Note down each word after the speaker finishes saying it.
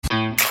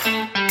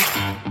Hey,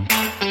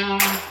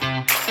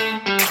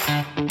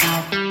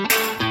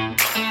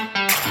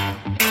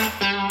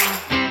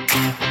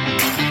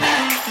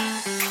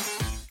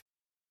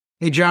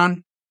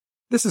 John,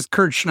 this is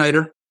Kurt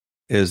Schneider.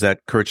 Is that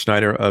Kurt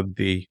Schneider of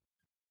the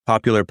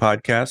popular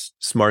podcast,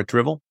 Smart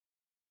Drivel?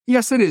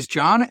 Yes, it is,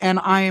 John, and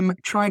I'm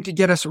trying to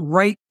get us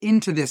right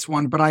into this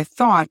one, but I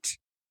thought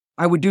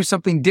I would do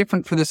something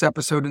different for this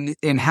episode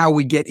in how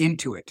we get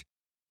into it.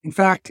 In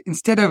fact,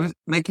 instead of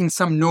making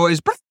some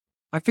noise,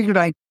 I figured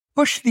I'd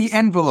push the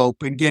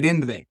envelope and get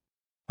into there.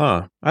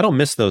 Huh. I don't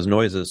miss those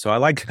noises, so I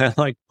like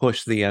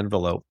push the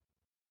envelope.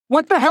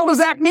 What the hell does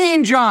that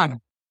mean, John?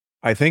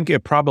 I think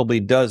it probably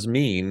does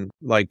mean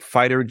like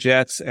fighter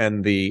jets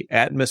and the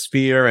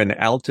atmosphere and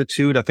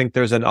altitude. I think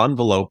there's an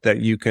envelope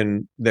that you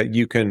can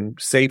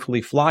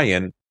safely fly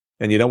in,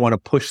 and you don't want to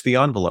push the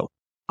envelope.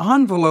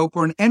 Envelope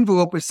or an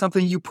envelope is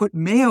something you put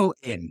mail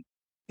in.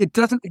 It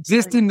doesn't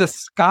exist in the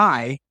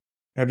sky.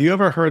 Have you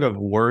ever heard of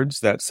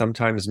words that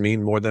sometimes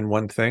mean more than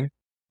one thing?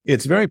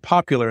 It's very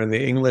popular in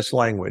the English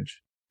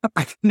language.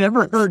 I've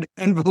never heard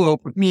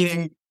envelope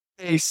meaning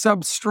a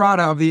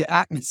substrata of the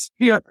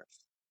atmosphere.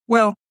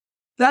 Well,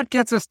 that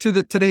gets us to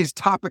today's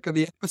topic of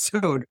the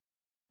episode.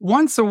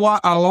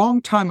 A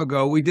long time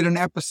ago, we did an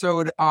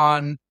episode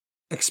on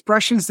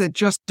expressions that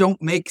just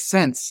don't make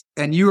sense.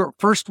 And your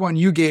first one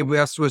you gave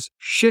us was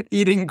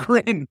shit-eating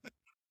grin.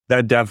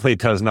 That definitely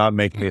does not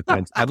make any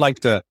sense. I'd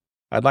like to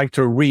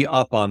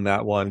re-up on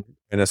that one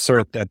and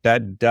assert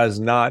that does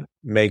not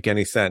make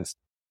any sense.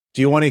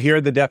 Do you want to hear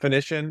the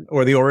definition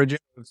or the origin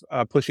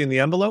of pushing the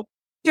envelope?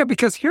 Yeah,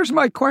 because here's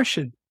my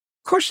question.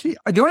 The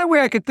only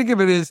way I could think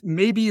of it is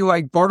maybe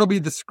like Bartleby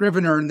the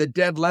Scrivener in the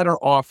dead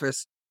letter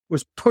office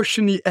was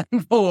pushing the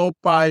envelope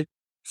by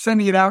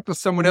sending it out to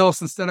someone else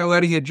instead of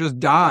letting it just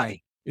die.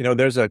 You know,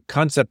 there's a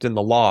concept in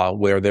the law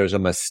where there's a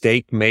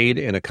mistake made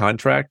in a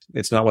contract.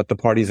 It's not what the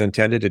parties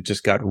intended. It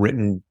just got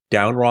written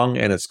down wrong,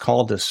 and it's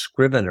called a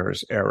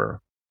Scrivener's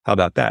error. How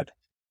about that?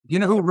 You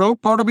know who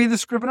wrote Bartleby the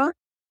Scrivener?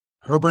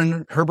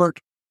 Herman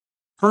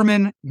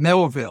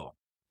Melville.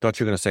 Thought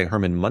you were going to say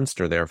Herman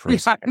Munster there for a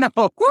second. Yeah,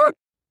 no.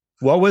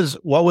 What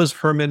was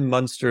Herman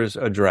Munster's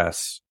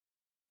address?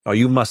 Oh,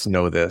 you must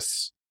know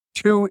this.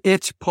 2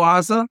 Itch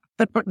Plaza.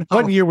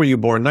 What year were you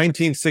born?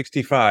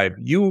 1965.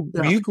 You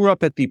grew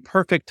up at the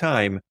perfect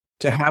time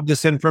to have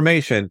this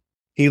information.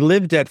 He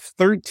lived at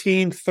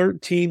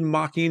 1313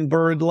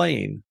 Mockingbird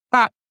Lane.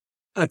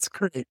 That's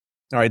great.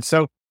 All right.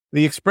 So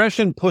the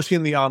expression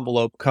pushing the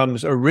envelope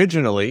comes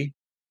originally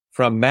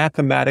from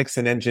mathematics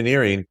and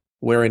engineering,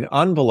 where an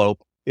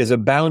envelope is a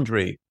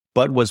boundary,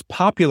 but was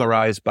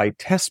popularized by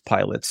test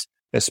pilots,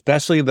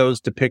 especially those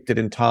depicted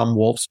in Tom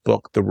Wolfe's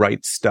book, The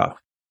Right Stuff.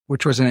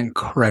 Which was an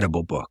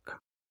incredible book.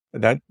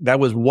 That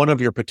was one of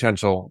your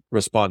potential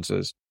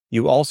responses.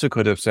 You also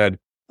could have said,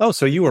 oh,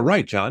 so you were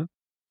right, John.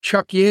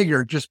 Chuck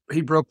Yeager,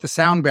 he broke the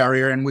sound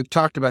barrier, and we've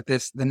talked about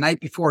this the night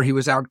before he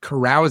was out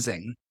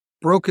carousing,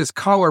 broke his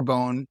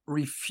collarbone,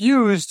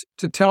 refused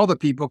to tell the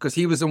people because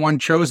he was the one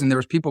chosen. There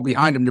was people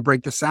behind him to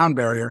break the sound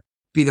barrier,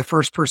 be the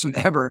first person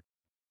ever.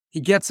 He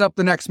gets up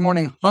the next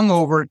morning,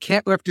 hungover,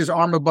 can't lift his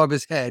arm above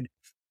his head,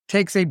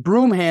 takes a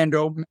broom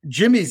handle,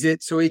 jimmies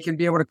it so he can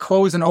be able to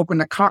close and open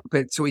the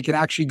cockpit so he can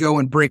actually go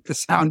and break the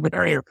sound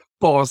barrier.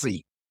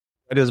 Ballsy.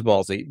 It is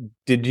ballsy.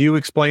 Did you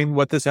explain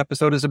what this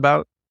episode is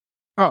about?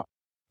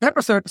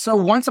 Episode. So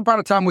once upon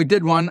a time, we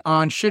did one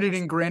on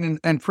shit-eating grin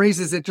and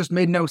phrases that just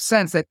made no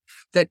sense that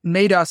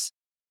made us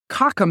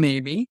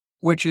cockamamie,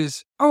 which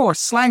is, a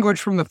slang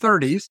language from the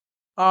 30s.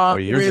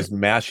 You're just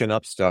mashing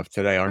up stuff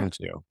today, aren't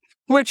you?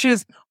 Which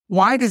is,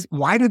 why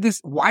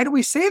do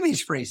we say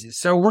these phrases?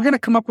 So we're going to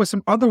come up with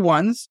some other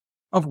ones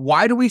of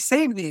why do we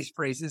say these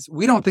phrases?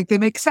 We don't think they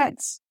make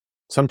sense.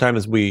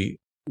 Sometimes we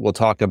will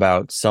talk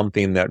about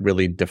something that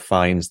really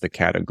defines the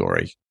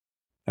category.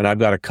 And I've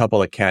got a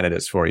couple of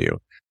candidates for you.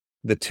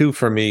 The two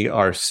for me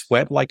are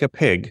sweat like a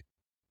pig,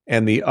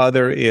 and the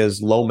other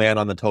is low man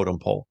on the totem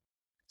pole.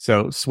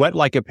 So sweat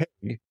like a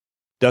pig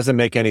doesn't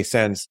make any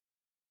sense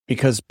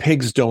because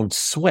pigs don't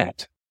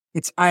sweat.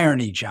 It's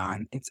irony,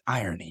 John. It's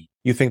irony.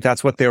 You think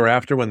that's what they were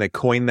after when they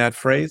coined that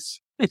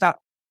phrase? Yeah.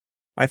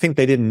 I think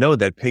they didn't know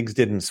that pigs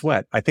didn't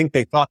sweat. I think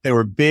they thought they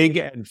were big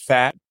and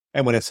fat,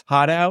 and when it's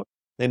hot out,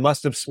 they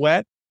must have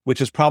sweat,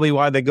 which is probably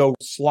why they go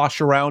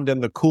slosh around in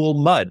the cool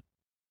mud.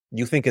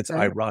 You think it's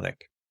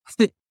ironic?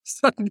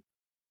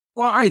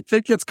 Well, I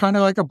think it's kind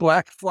of like a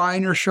black fly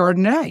in your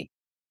Chardonnay.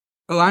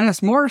 Alanis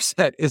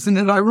Morissette, isn't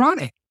it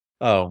ironic?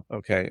 Oh,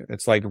 okay.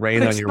 It's like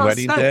rain on your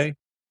wedding day?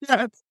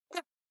 Yeah.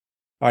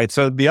 All right.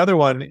 So the other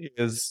one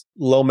is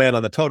low man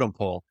on the totem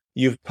pole.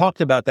 You've talked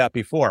about that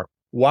before.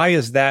 Why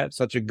is that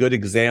such a good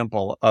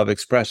example of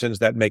expressions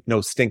that make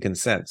no stinking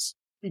sense?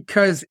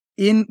 Because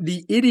in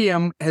the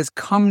idiom has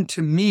come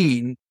to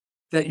mean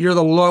that you're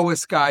the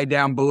lowest guy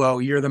down below.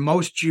 You're the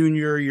most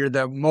junior. You're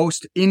the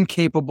most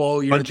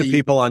incapable. You're Bunch of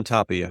people on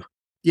top of you.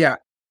 Yeah.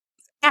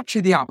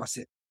 Actually, the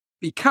opposite.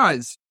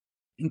 Because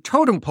in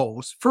totem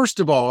poles, first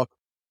of all,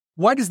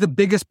 what is the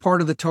biggest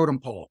part of the totem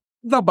pole?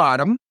 The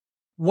bottom.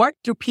 what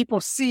do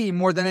people see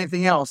more than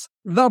anything else?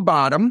 The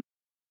bottom.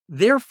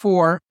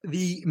 Therefore,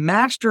 the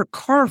master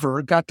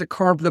carver got to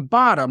carve the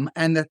bottom,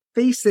 and the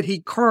face that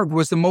he carved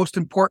was the most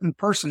important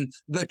person,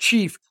 the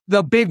chief,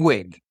 the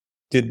bigwig.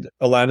 Did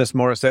Alanis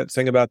Morissette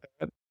sing about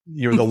that?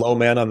 You're the low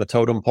man on the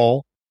totem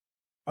pole.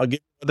 I'll give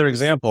another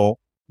example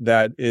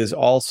that is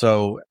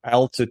also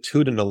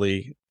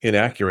altitudinally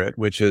inaccurate,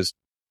 which is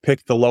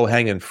pick the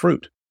low-hanging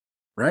fruit.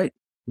 Right.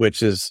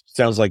 Which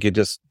sounds like you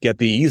just get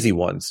the easy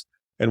ones.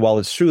 And while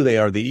it's true they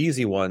are the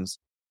easy ones,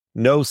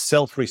 no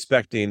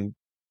self-respecting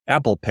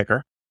apple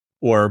picker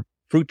or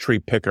fruit tree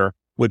picker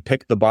would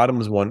pick the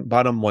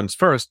bottom ones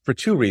first for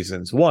two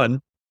reasons. One,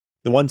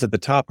 the ones at the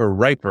top are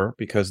riper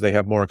because they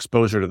have more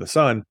exposure to the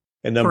sun.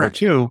 And number Correct.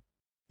 two,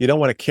 you don't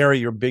want to carry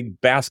your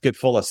big basket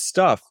full of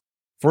stuff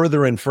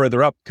further and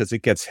further up because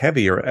it gets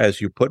heavier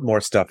as you put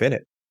more stuff in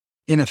it.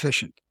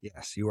 Inefficient.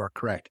 Yes, you are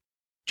correct.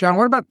 John,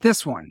 what about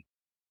this one?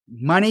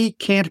 Money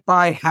can't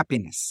buy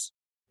happiness.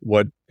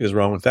 What is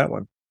wrong with that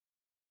one?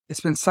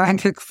 It's been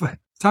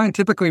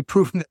scientifically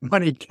proven that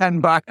money can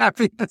buy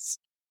happiness.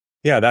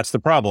 Yeah, that's the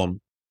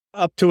problem.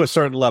 Up to a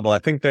certain level. I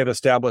think they've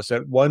established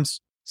that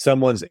once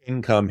someone's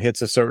income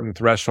hits a certain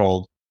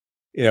threshold,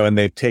 and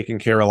they've taken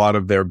care of a lot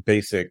of their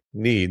basic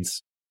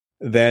needs,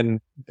 then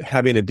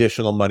having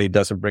additional money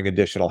doesn't bring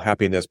additional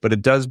happiness, but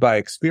it does buy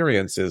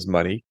experiences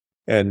money,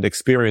 and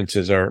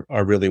experiences are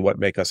really what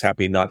make us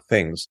happy, not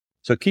things.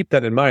 So keep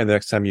that in mind the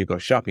next time you go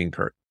shopping,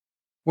 Kurt.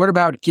 What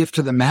about Gift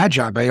to the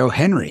Magi by O.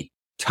 Henry?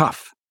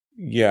 Tough.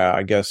 Yeah,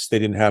 I guess they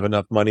didn't have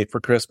enough money for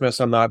Christmas.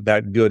 I'm not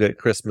that good at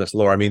Christmas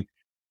lore. I mean,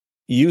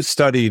 you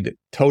studied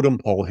totem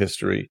pole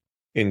history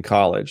in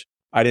college.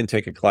 I didn't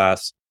take a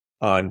class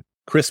on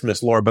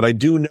Christmas lore, but I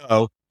do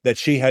know that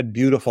she had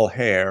beautiful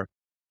hair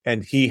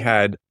and he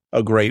had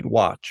a great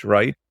watch,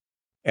 right?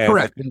 And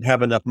Correct. They didn't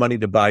have enough money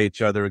to buy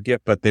each other a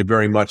gift, but they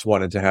very much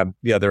wanted to have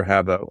the other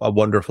have a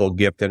wonderful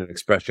gift and an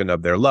expression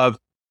of their love.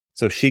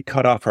 So she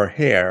cut off her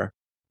hair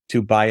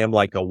to buy him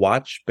like a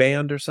watch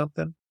band or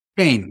something.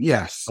 Chain,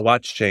 yes. A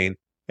watch chain.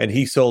 And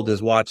he sold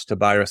his watch to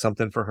buy her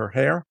something for her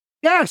hair.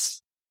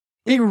 Yes.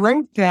 He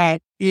wrote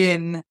that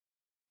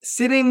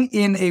sitting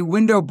in a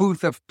window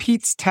booth of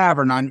Pete's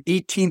Tavern on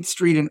 18th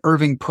Street in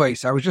Irving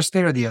Place. I was just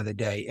there the other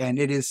day, and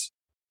it is,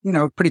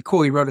 pretty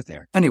cool. He wrote it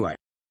there. Anyway,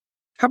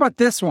 how about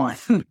this one,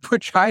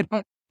 which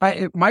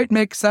it might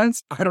make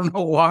sense. I don't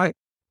know why.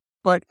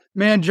 But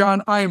man,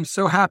 John, I am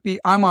so happy.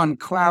 I'm on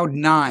cloud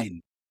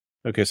 9.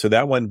 Okay, so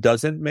that one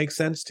doesn't make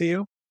sense to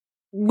you?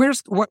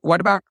 What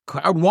about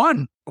cloud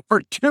 1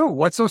 or 2?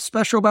 What's so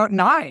special about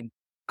 9?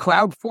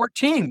 Cloud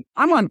 14.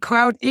 I'm on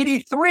cloud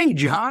 83,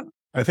 John.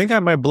 I think I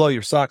might blow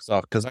your socks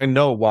off because I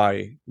know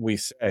why we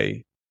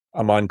say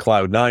I'm on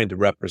cloud 9 to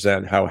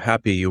represent how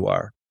happy you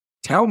are.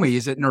 Tell me,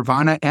 is it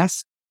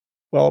Nirvana-esque?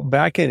 Well,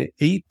 back in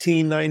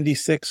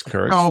 1896,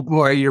 Kurt. Oh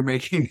boy, you're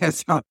making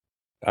this up.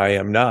 I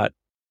am not.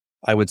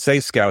 I would say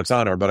Scout's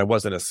honor, but I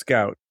wasn't a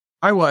scout.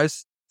 I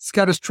was.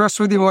 Scout is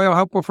trustworthy, loyal,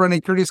 helpful, friendly,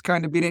 courteous,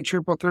 kind, obedient,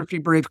 cheerful, thrifty,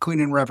 brave, clean,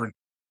 and reverent.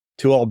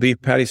 2 all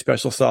beef patty,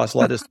 special sauce,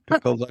 lettuce,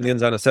 pickled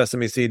onions on a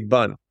sesame seed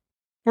bun.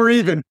 Or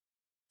even.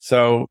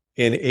 So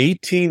in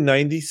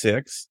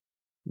 1896,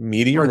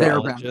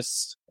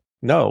 meteorologists,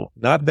 no,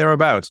 not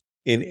thereabouts.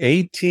 In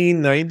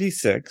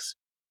 1896,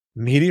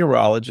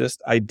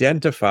 meteorologists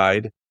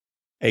identified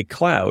a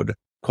cloud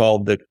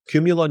called the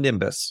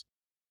cumulonimbus.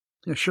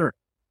 Yeah, sure.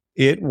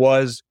 It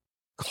was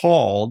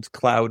called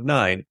Cloud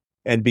 9.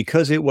 And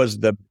because it was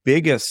the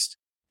biggest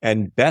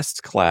and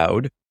best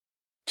cloud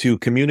to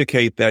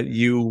communicate that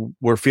you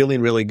were feeling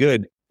really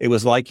good, it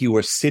was like you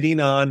were sitting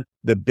on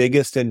the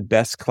biggest and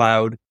best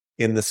cloud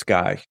in the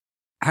sky.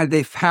 Had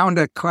they found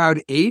a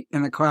cloud 8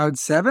 and a cloud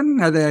 7?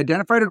 Had they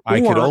identified it?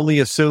 I could only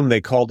assume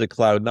they called it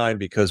Cloud 9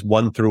 because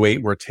 1 through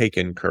 8 were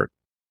taken, Kurt.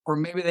 Or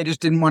maybe they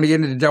just didn't want to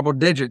get into double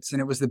digits, and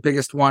it was the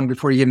biggest one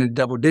before you get into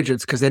double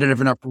digits because they didn't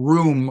have enough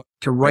room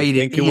to write it.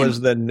 I think it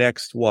was the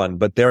next one,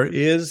 but there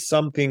is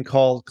something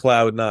called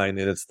Cloud 9,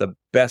 and it's the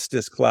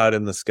bestest cloud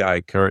in the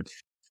sky, Kurt.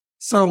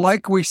 So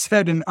like we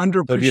said in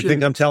underappreciated... So do you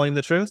think I'm telling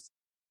the truth?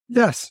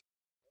 Yes.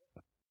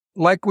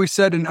 Like we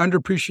said in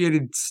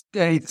underappreciated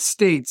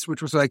states,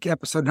 which was like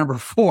episode number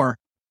 4,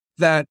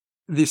 that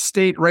the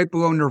state right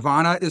below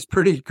Nirvana is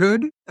pretty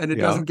good, and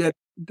it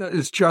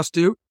is just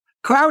due.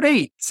 Cloud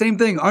 8, same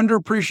thing,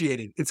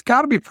 underappreciated. It's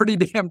got to be pretty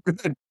damn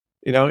good.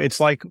 It's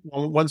like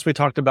once we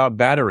talked about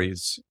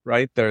batteries,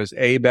 right? There's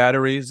A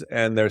batteries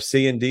and there's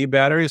C and D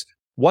batteries.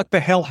 What the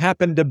hell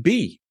happened to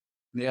B?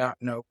 Yeah,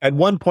 no. At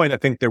one point, I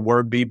think there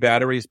were B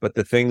batteries, but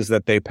the things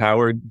that they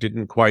powered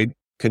didn't quite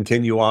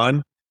continue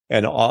on,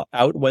 and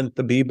out went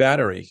the B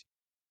battery.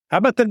 How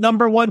about the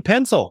number 1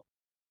 pencil?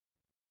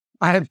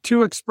 I have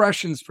 2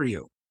 expressions for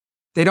you.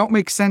 They don't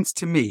make sense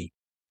to me.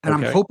 And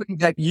okay. I'm hoping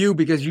that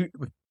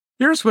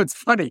here's what's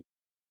funny.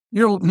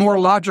 You're more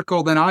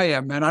logical than I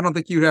am, and I don't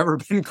think you've ever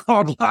been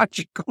called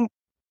logical.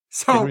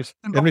 So,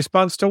 in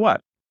response to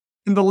what?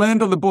 In the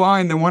land of the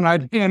blind, the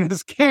one-eyed man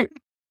escaped.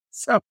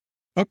 So,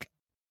 okay.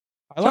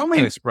 I love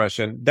that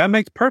expression. That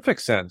makes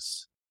perfect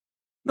sense.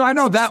 No, I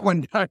know that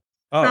one does.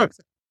 Oh.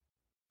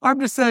 I'm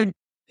just saying,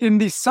 in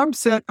the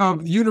subset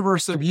of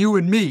universe of you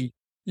and me,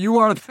 you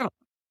are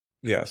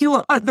Yes.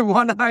 you are the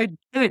one-eyed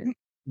king.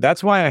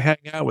 That's why I hang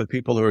out with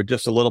people who are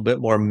just a little bit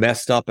more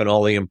messed up in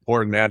all the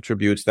important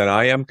attributes than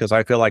I am, because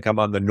I feel like I'm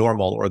on the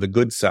normal or the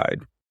good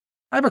side.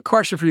 I have a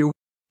question for you.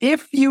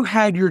 If you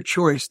had your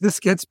choice, this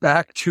gets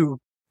back to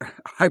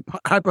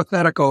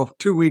hypothetical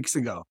 2 weeks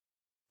ago,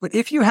 but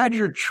if you had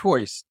your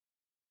choice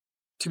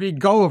to be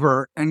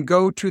Gulliver and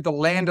go to the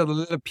land of the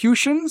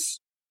Lilliputians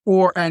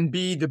and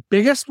be the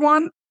biggest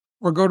one,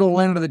 or go to the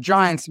land of the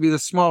giants to be the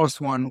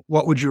smallest one,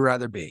 what would you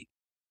rather be?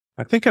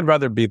 I think I'd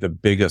rather be the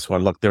biggest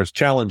one. Look, there's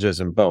challenges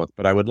in both,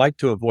 but I would like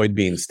to avoid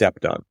being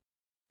stepped on.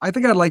 I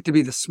think I'd like to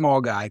be the small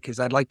guy because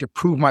I'd like to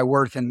prove my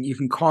worth, and you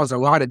can cause a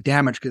lot of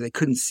damage because they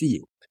couldn't see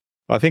you.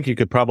 I think you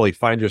could probably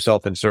find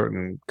yourself in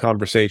certain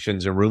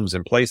conversations and rooms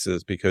and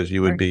places because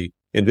you would be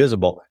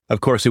invisible.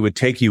 Of course, it would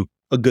take you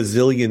a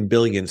gazillion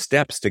billion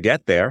steps to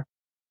get there.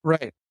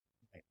 Right.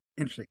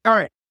 Interesting. All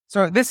right.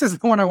 So this is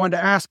the one I wanted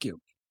to ask you.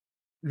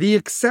 The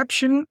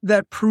exception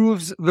that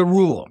proves the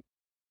rule.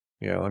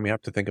 Yeah, let me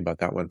have to think about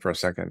that one for a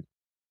second.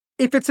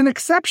 If it's an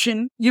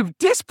exception, you've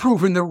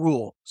disproven the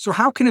rule. So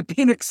how can it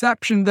be an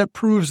exception that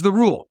proves the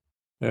rule?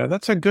 Yeah,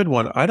 that's a good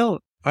one. I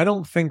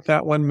don't think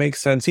that one makes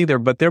sense either,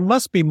 but there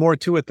must be more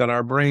to it than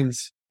our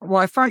brains.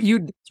 Well, I thought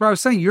that's what I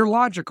was saying. You're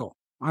logical.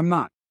 I'm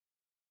not.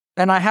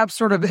 And I have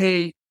sort of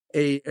a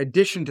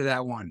addition to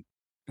that one,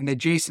 an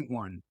adjacent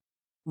one.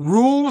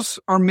 Rules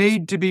are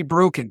made to be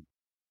broken.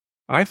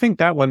 I think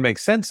that one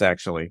makes sense,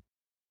 actually.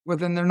 Well,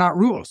 then they're not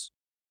rules.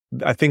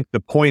 I think the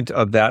point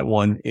of that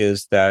one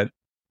is that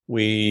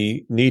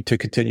we need to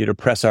continue to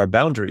press our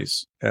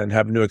boundaries and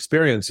have new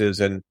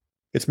experiences. And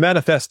it's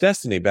manifest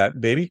destiny,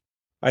 baby.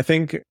 I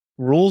think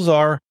rules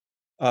are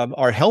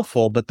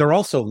helpful, but they're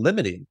also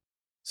limiting.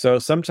 So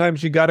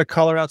sometimes you got to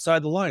color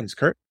outside the lines,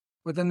 Kurt.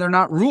 But then they're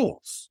not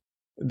rules.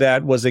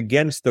 That was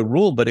against the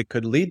rule, but it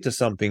could lead to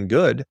something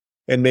good.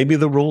 And maybe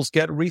the rules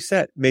get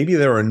reset. Maybe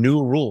there are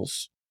new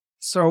rules.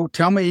 So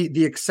tell me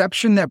the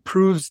exception that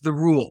proves the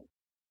rule.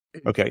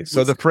 Okay,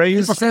 so the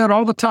phrase... People say that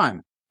all the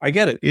time. I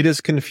get it. It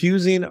is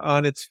confusing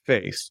on its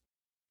face.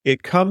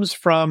 It comes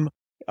from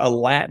a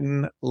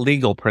Latin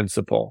legal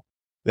principle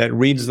that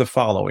reads the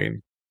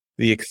following.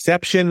 The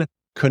exception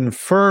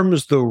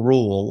confirms the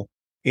rule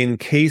in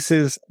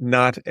cases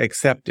not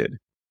accepted.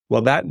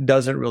 Well, that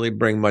doesn't really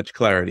bring much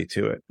clarity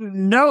to it.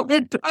 No,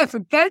 it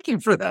doesn't. Thank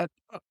you for that.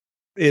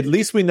 At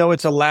least we know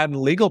it's a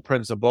Latin legal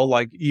principle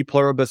like e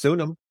pluribus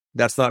unum.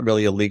 That's not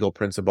really a legal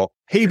principle.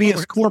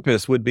 Habeas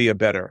corpus would be a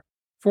better.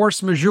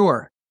 Force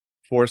majeure.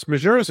 Force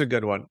majeure is a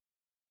good one.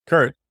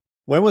 Kurt,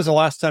 when was the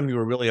last time you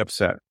were really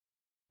upset?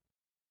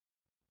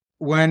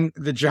 When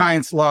the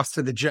Giants lost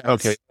to the Jets.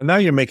 Okay, now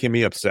you're making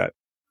me upset.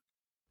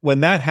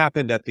 When that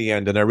happened at the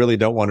end, and I really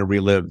don't want to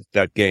relive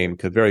that game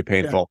because very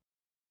painful,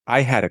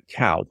 I had a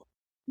cow.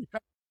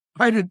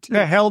 I did too.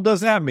 The hell does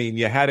that mean,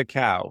 you had a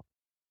cow?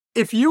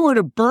 If you were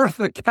to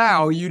birth a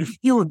cow, you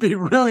would be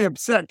really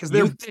upset because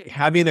they're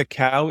having a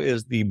cow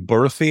is the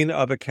birthing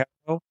of a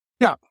cow?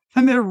 Yeah.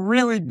 And they're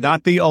really big.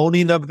 Not the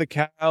owning of the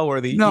cow or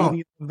the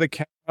eating of the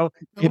cow. No.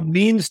 It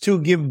means to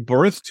give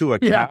birth to a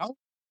cow.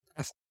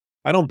 Yes.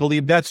 I don't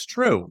believe that's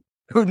true.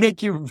 It would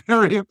make you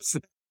very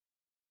upset.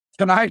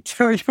 Can I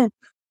tell you,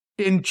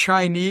 in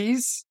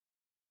Chinese,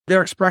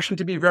 their expression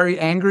to be very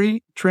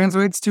angry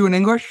translates to in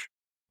English?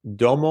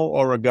 Domo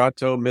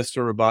arigato,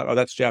 Mr. Robot. Oh,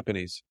 that's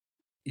Japanese.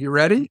 You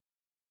ready?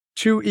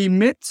 To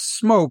emit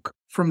smoke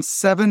from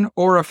 7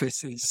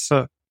 orifices.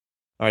 All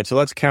right, so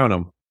let's count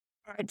them.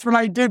 That's what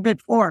I did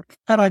before,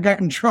 and I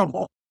got in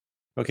trouble.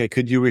 Okay,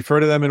 could you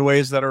refer to them in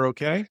ways that are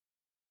okay?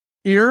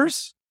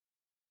 Ears?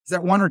 Is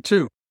that 1 or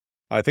 2?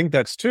 I think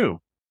that's 2.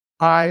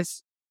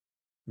 Eyes?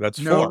 That's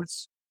 4.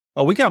 Nose?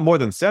 Oh, we got more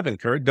than 7,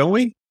 Kurt, don't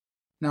we?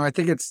 No, I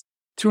think it's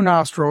 2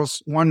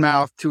 nostrils, 1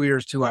 mouth, 2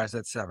 ears, 2 eyes.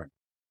 That's 7.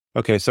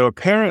 Okay, so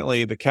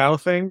apparently the cow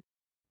thing,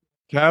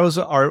 cows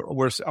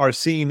are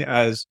seen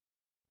as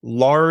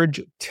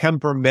large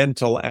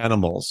temperamental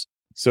animals.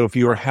 So if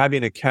you were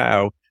having a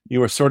cow, you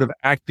were sort of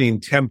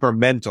acting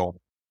temperamental.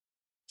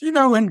 Do you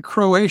know in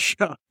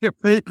Croatia, if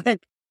they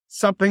think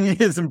something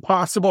is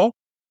impossible,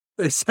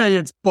 they say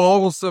it's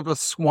balls of a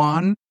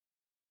swan?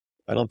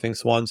 I don't think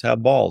swans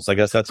have balls. I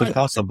guess that's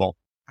impossible.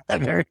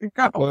 There you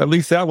go. Well, at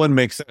least that one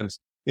makes sense.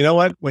 You know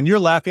what? When you're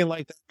laughing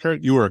like that,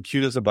 Kurt, you are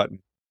cute as a button.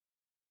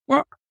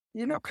 Well,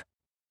 you know.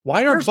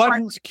 Why are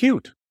buttons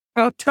cute?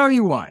 I'll tell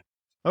you why.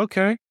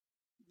 Okay.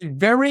 The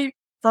very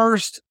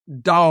first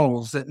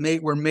dolls that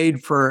were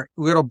made for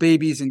little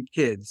babies and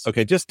kids.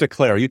 Okay, just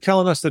declare. Are you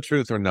telling us the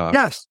truth or not?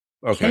 Yes.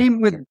 Okay. Came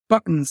with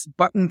buttons,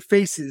 button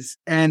faces,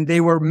 and they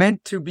were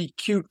meant to be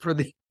cute for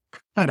the,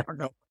 I don't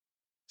know.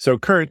 So,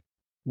 Kurt,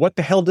 what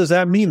the hell does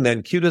that mean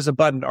then? Cute as a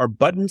button. Are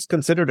buttons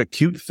considered a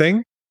cute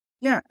thing?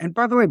 Yeah. And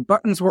by the way,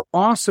 buttons were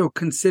also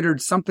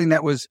considered something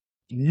that was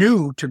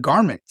new to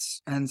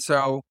garments. And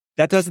so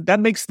that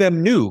makes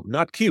them new,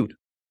 not cute.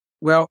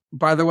 Well,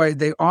 by the way,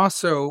 they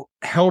also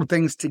held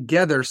things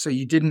together so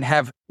you didn't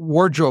have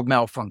wardrobe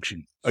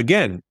malfunction.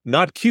 Again,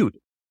 not cute.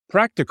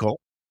 Practical.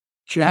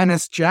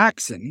 Janice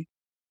Jackson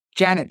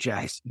Janet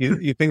Jace.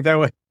 You think that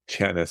was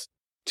Janice?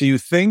 Do you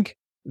think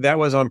that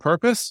was on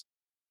purpose?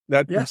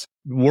 That Yes.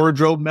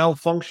 wardrobe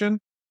malfunction?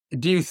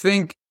 Do you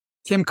think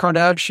Kim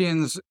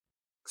Kardashian's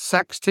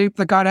sex tape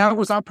that got out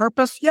was on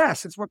purpose?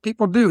 Yes, it's what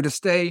people do to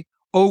stay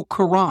au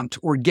courant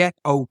or get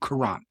au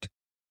courant.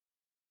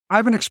 I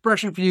have an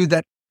expression for you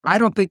that I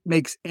don't think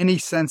makes any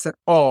sense at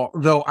all,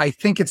 though I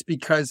think it's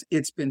because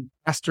it's been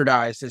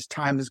bastardized as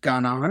time has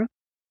gone on.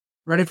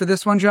 Ready for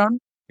this one, John?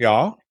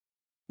 Yeah.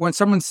 When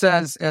someone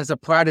says as a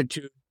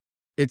platitude,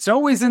 it's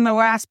always in the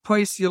last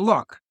place you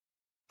look.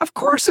 Of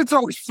course it's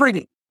always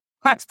friggin'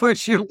 last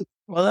place you look.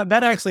 Well,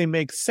 that actually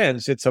makes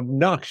sense. It's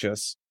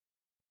obnoxious,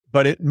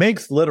 but it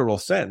makes literal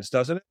sense,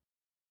 doesn't it?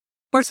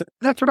 But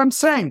that's what I'm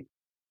saying.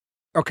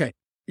 Okay,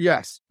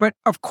 yes. But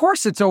of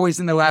course it's always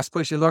in the last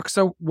place you look,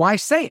 so why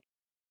say it?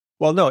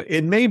 Well, no,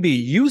 it may be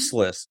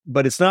useless,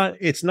 but it's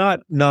not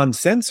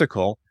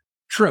nonsensical.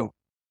 True.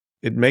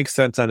 It makes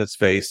sense on its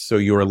face, so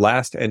your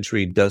last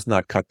entry does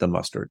not cut the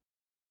mustard.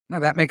 Now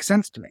that makes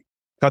sense to me.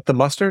 Cut the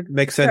mustard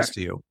makes sense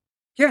to you.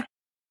 Yeah.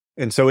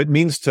 And so it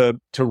means to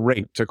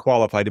rate, to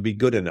qualify, to be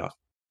good enough.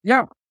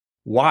 Yeah.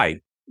 Why?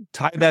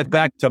 Tie that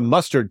back to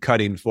mustard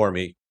cutting for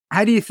me.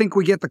 How do you think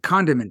we get the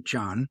condiment,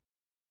 John?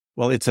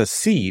 Well, it's a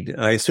seed.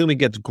 I assume it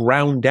gets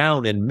ground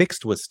down and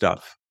mixed with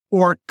stuff.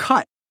 Or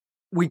cut.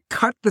 We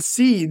cut the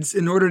seeds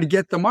in order to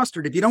get the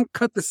mustard. If you don't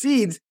cut the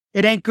seeds,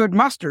 it ain't good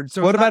mustard.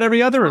 So what about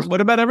every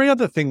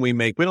other thing we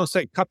make? We don't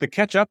say cut the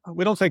ketchup.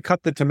 We don't say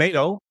cut the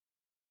tomato.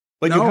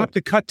 But No. you have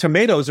to cut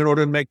tomatoes in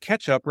order to make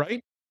ketchup,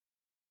 right?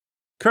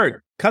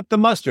 Kurt, cut the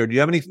mustard. Do you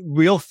have any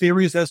real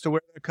theories as to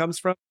where that comes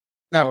from?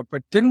 No,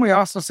 but didn't we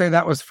also say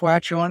that was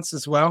flatulence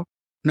as well?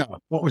 No.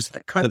 What was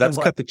that? No, that's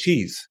cut the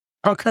cheese.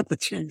 Oh, cut the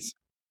cheese.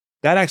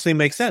 That actually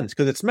makes sense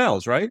because it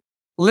smells, right?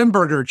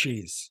 Limburger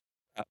cheese.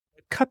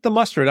 Cut the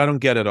mustard. I don't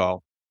get it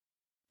all.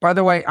 By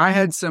the way, I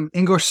had some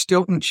English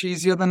Stilton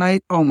cheese the other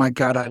night. Oh my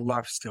God, I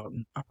love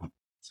Stilton. Oh,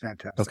 it's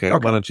fantastic. Okay.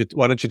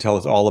 Why don't you tell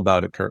us all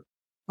about it, Kurt?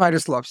 I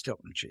just love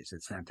Stilton cheese.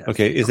 It's fantastic.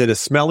 Okay. Is it a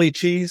smelly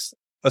cheese?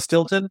 A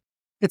Stilton?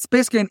 It's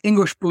basically an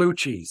English blue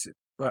cheese.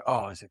 But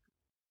is it?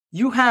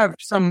 You have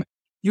some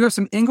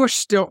English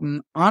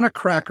Stilton on a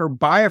cracker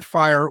by a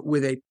fire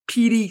with a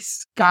peaty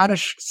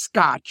Scottish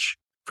scotch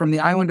from the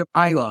island of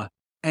Islay,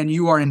 and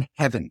you are in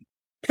heaven.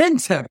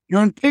 Pig's heaven.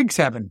 You're in pig's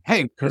heaven.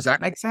 Hey, does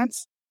that make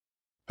sense?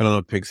 I don't know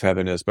what pig's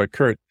heaven is, but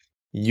Kurt,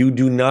 you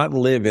do not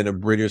live in a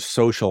British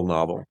social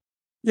novel.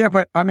 Yeah,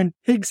 but I'm in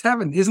pig's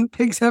heaven. Isn't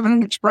pig's heaven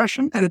an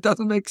expression? And it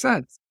doesn't make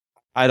sense.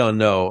 I don't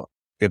know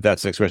if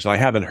that's an expression. I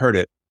haven't heard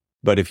it,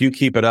 but if you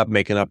keep it up,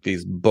 making up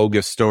these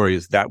bogus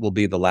stories, that will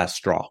be the last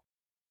straw.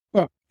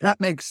 Well,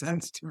 that makes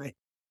sense to me.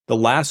 The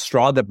last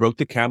straw that broke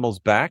the camel's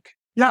back?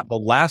 Yeah. The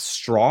last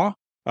straw?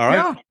 All right.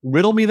 Yeah.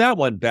 Riddle me that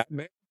one,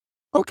 Batman.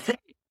 Okay.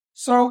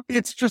 So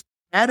it's just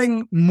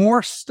adding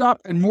more stuff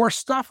and more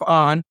stuff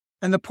on.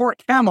 And the poor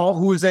camel,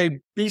 who is a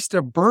beast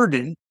of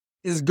burden,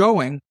 is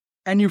going.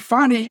 And you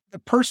finally, the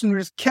person who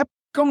just kept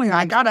going,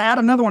 I got to add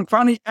another one,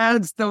 finally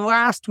adds the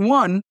last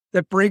one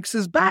that breaks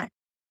his back.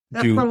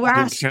 That's the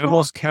last do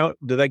camels count?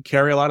 Do they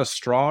carry a lot of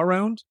straw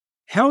around?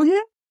 Hell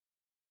yeah.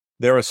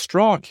 They're a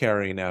straw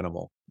carrying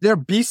animal. They're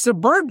beasts of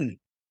burden.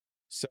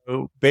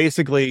 So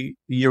basically,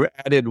 you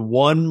added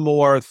one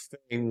more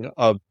thing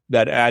of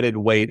that added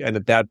weight. And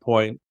at that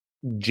point,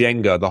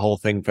 Jenga, the whole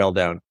thing fell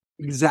down.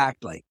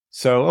 Exactly.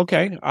 So,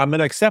 okay, I'm going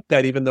to accept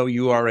that even though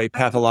you are a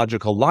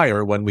pathological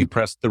liar when we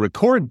press the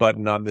record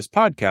button on this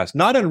podcast,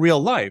 not in real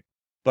life,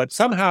 but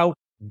somehow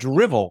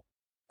drivel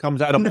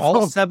comes out of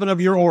all 7 of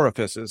your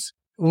orifices.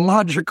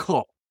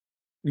 Logical.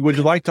 Would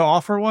you like to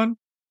offer one?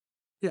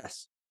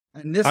 Yes.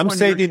 And this I'm one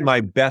saving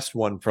my best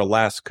one for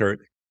last,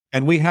 Kurt,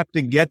 and we have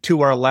to get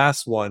to our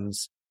last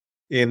ones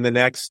in the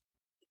next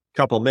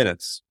couple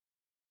minutes.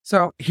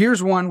 So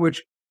here's one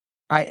which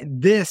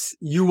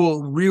you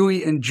will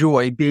really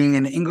enjoy, being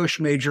an English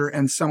major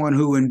and someone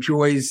who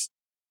enjoys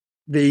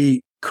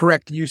the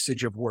correct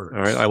usage of words.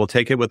 All right. I will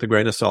take it with a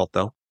grain of salt,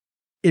 though.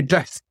 It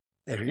does.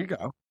 There you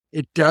go.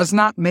 It does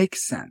not make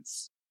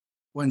sense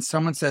when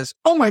someone says,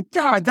 oh my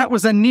God, that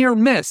was a near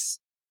miss.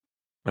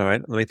 All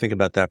right. Let me think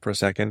about that for a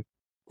second.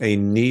 A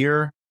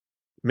near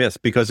miss,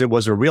 because it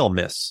was a real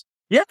miss.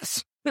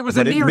 Yes. It was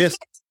a near miss.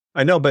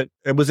 I know, but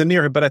it was a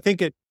near, but I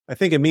think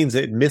it means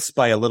it missed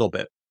by a little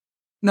bit.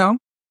 No.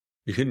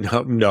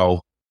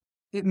 No.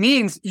 It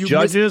means you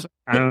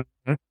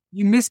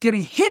miss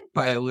getting hit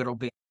by a little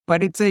bit,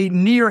 but it's a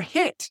near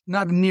hit,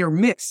 not a near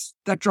miss.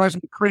 That drives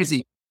me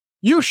crazy.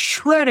 You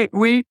shred it,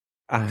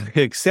 I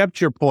accept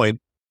your point,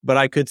 but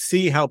I could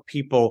see how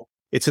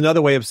it's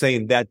another way of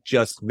saying that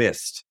just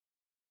missed.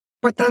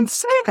 But then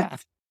say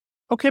that.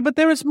 Okay, but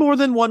there is more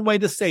than one way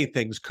to say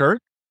things,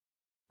 Kurt.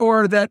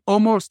 Or that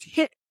almost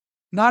hit,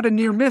 not a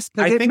near miss.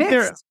 I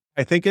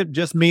think it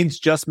just means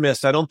just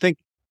missed. I don't think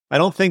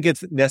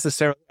it's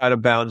necessarily out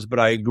of bounds, but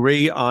I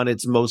agree on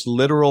its most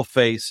literal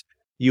face.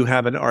 You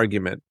have an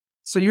argument.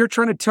 So you're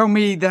trying to tell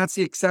me that's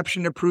the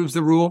exception that proves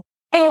the rule?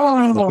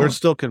 We're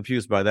still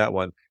confused by that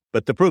one,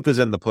 but the proof is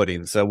in the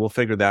pudding, so we'll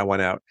figure that one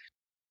out.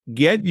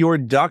 Get your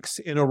ducks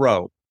in a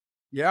row.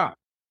 Yeah.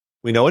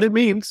 We know what it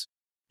means.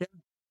 Yeah.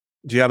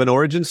 Do you have an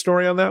origin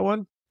story on that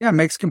one? Yeah, it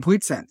makes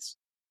complete sense.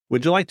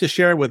 Would you like to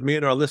share with me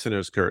and our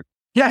listeners, Kurt?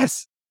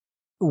 Yes.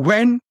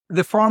 When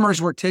the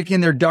farmers were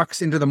taking their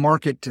ducks into the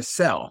market to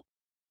sell,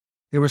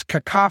 there was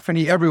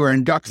cacophony everywhere,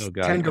 and ducks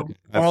tend to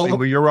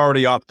You're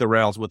already off the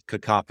rails with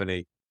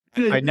cacophony.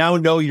 I now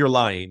know you're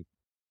lying.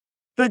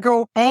 They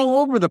go all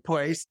over the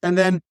place. And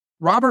then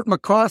Robert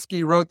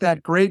McCloskey wrote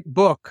that great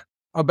book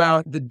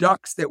about the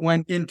ducks that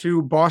went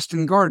into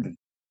Boston Garden.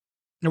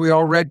 And we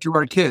all read to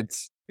our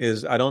kids.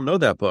 I don't know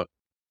that book.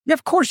 Yeah,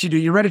 of course you do.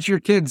 You read it to your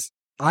kids.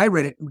 I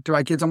read it to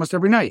my kids almost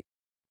every night.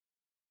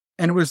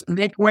 And it was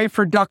Make Way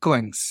for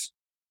Ducklings.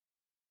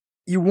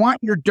 You want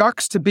your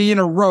ducks to be in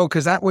a row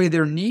because that way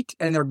they're neat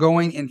and they're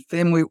going in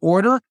family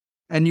order.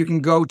 And you can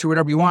go to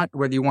whatever you want,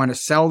 whether you want to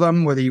sell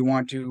them, whether you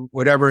want to,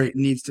 whatever it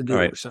needs to do.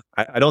 Right. So,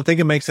 I don't think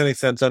it makes any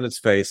sense on its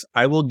face.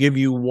 I will give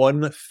you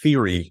one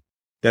theory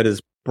that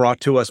is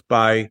brought to us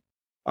by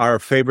our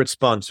favorite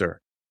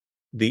sponsor,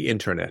 the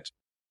internet.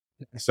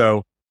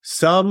 So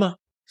some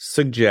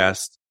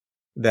suggest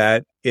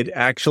that it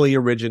actually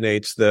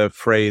originates the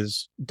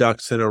phrase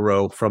ducks in a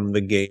row from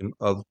the game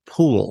of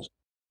pool.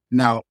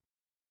 Now,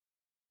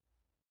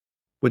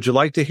 would you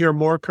like to hear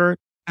more, Kurt?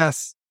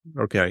 Yes.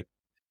 Okay.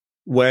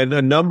 When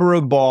a number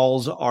of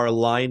balls are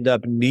lined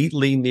up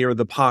neatly near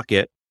the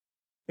pocket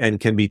and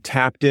can be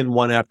tapped in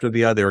one after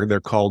the other, they're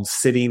called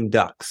sitting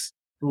ducks.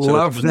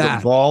 Love that.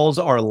 The balls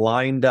are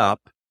lined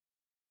up,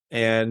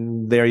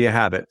 and there you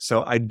have it.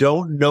 So I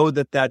don't know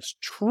that that's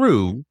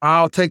true.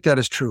 I'll take that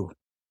as true.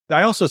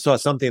 I also saw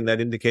something that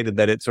indicated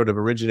that it sort of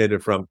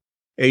originated from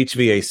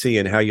HVAC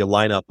and how you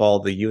line up all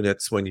the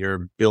units when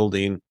you're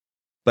building.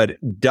 But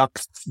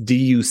ducts,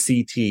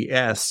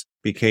 D-U-C-T-S,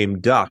 became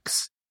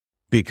ducks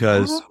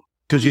because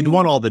you'd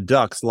want all the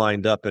ducks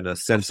lined up in a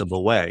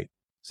sensible way.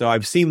 So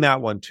I've seen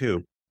that one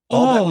too.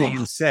 All that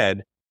being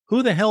said,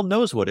 who the hell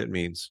knows what it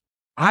means?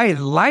 I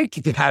like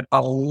that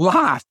a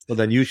lot. Well,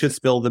 then you should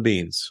spill the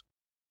beans.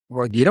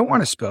 Well, you don't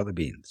want to spill the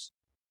beans.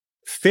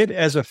 Fit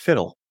as a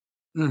fiddle.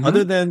 Mm-hmm.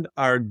 Other than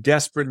our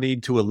desperate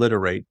need to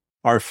alliterate,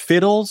 are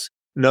fiddles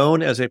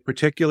known as a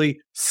particularly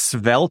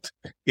svelte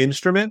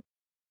instrument?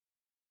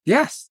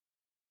 Yes.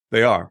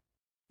 They are.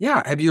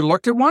 Yeah. Have you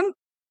looked at one?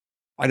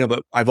 I know,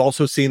 but I've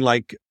also seen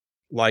like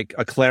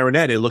a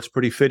clarinet. It looks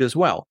pretty fit as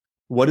well.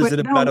 What is it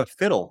about a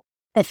fiddle?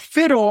 A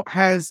fiddle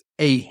has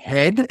a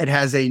head. It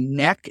has a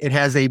neck. It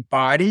has a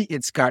body.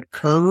 It's got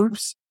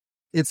curves.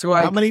 It's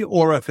like... How many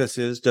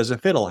orifices does a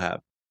fiddle have?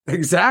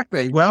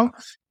 Exactly. Well,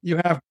 you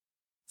have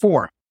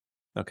 4.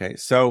 Okay.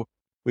 So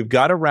we've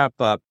got to wrap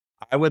up.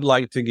 I would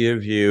like to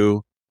give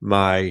you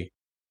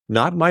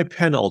not my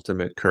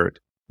penultimate, Kurt,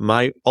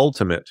 my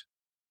ultimate.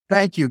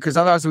 Thank you. Because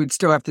otherwise we'd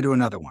still have to do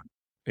another one.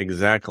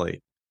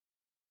 Exactly.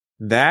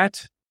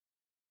 That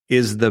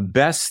is the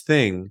best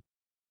thing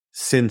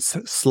since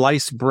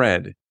sliced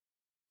bread.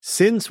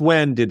 Since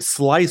when did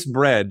sliced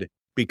bread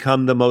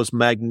become the most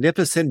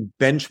magnificent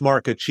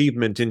benchmark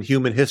achievement in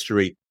human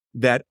history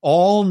that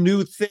all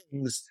new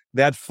things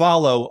that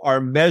follow are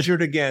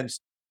measured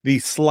against the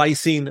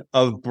slicing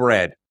of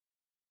bread?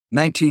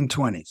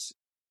 1920s.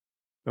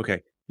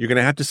 Okay. You're going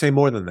to have to say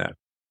more than that.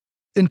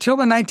 Until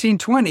the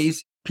 1920s,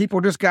 people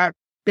just got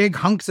big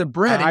hunks of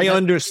bread. I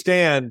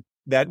understand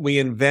that we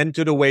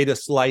invented a way to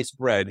slice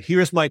bread.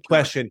 Here's my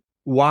question.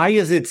 Why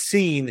is it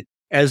seen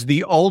as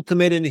the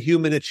ultimate in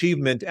human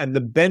achievement and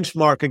the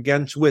benchmark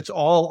against which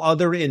all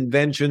other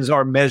inventions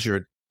are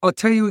measured? I'll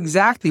tell you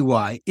exactly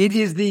why. It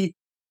is the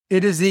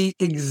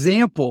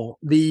example,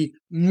 the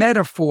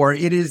metaphor.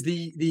 It is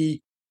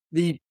the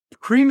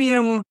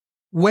premium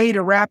way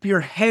to wrap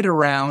your head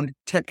around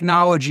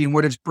technology and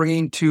what it's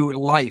bringing to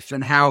life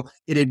and how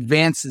it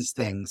advances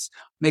things,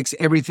 makes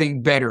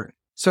everything better.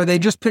 So they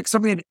just picked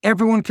something that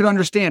everyone could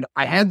understand.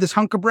 I had this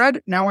hunk of bread.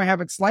 Now I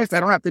have it sliced.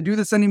 I don't have to do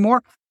this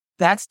anymore.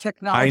 That's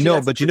technology. I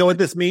know, but you know what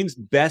this means?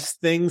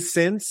 Best thing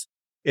since?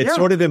 It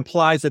sort of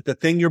implies that the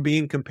thing you're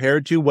being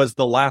compared to was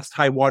the last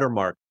high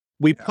watermark.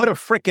 We put a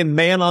frickin'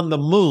 man on the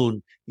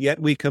moon,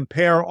 yet we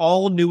compare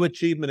all new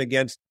achievement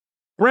against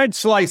bread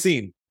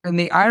slicing. And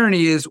the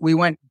irony is we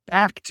went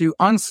back to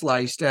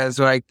unsliced as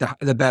like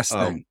the best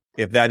thing.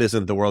 If that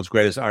isn't the world's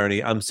greatest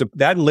irony,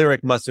 that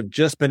lyric must have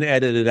just been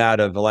edited out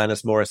of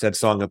Alanis Morissette's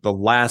song at the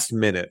last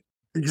minute.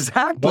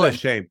 Exactly. What a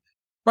shame.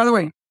 By the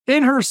way,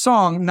 in her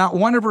song, not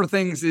one of her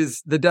things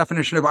is the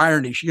definition of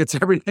irony. She gets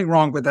everything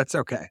wrong, but that's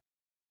okay.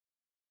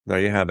 There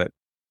you have it.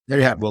 There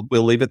you have it.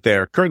 We'll leave it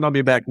there. Kurt and I'll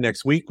be back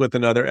next week with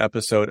another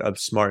episode of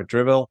Smart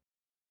Drivel.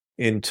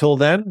 Until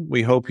then,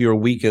 we hope your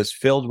week is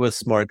filled with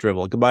Smart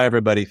Drivel. Goodbye,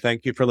 everybody.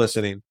 Thank you for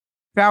listening.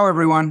 Ciao,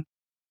 everyone.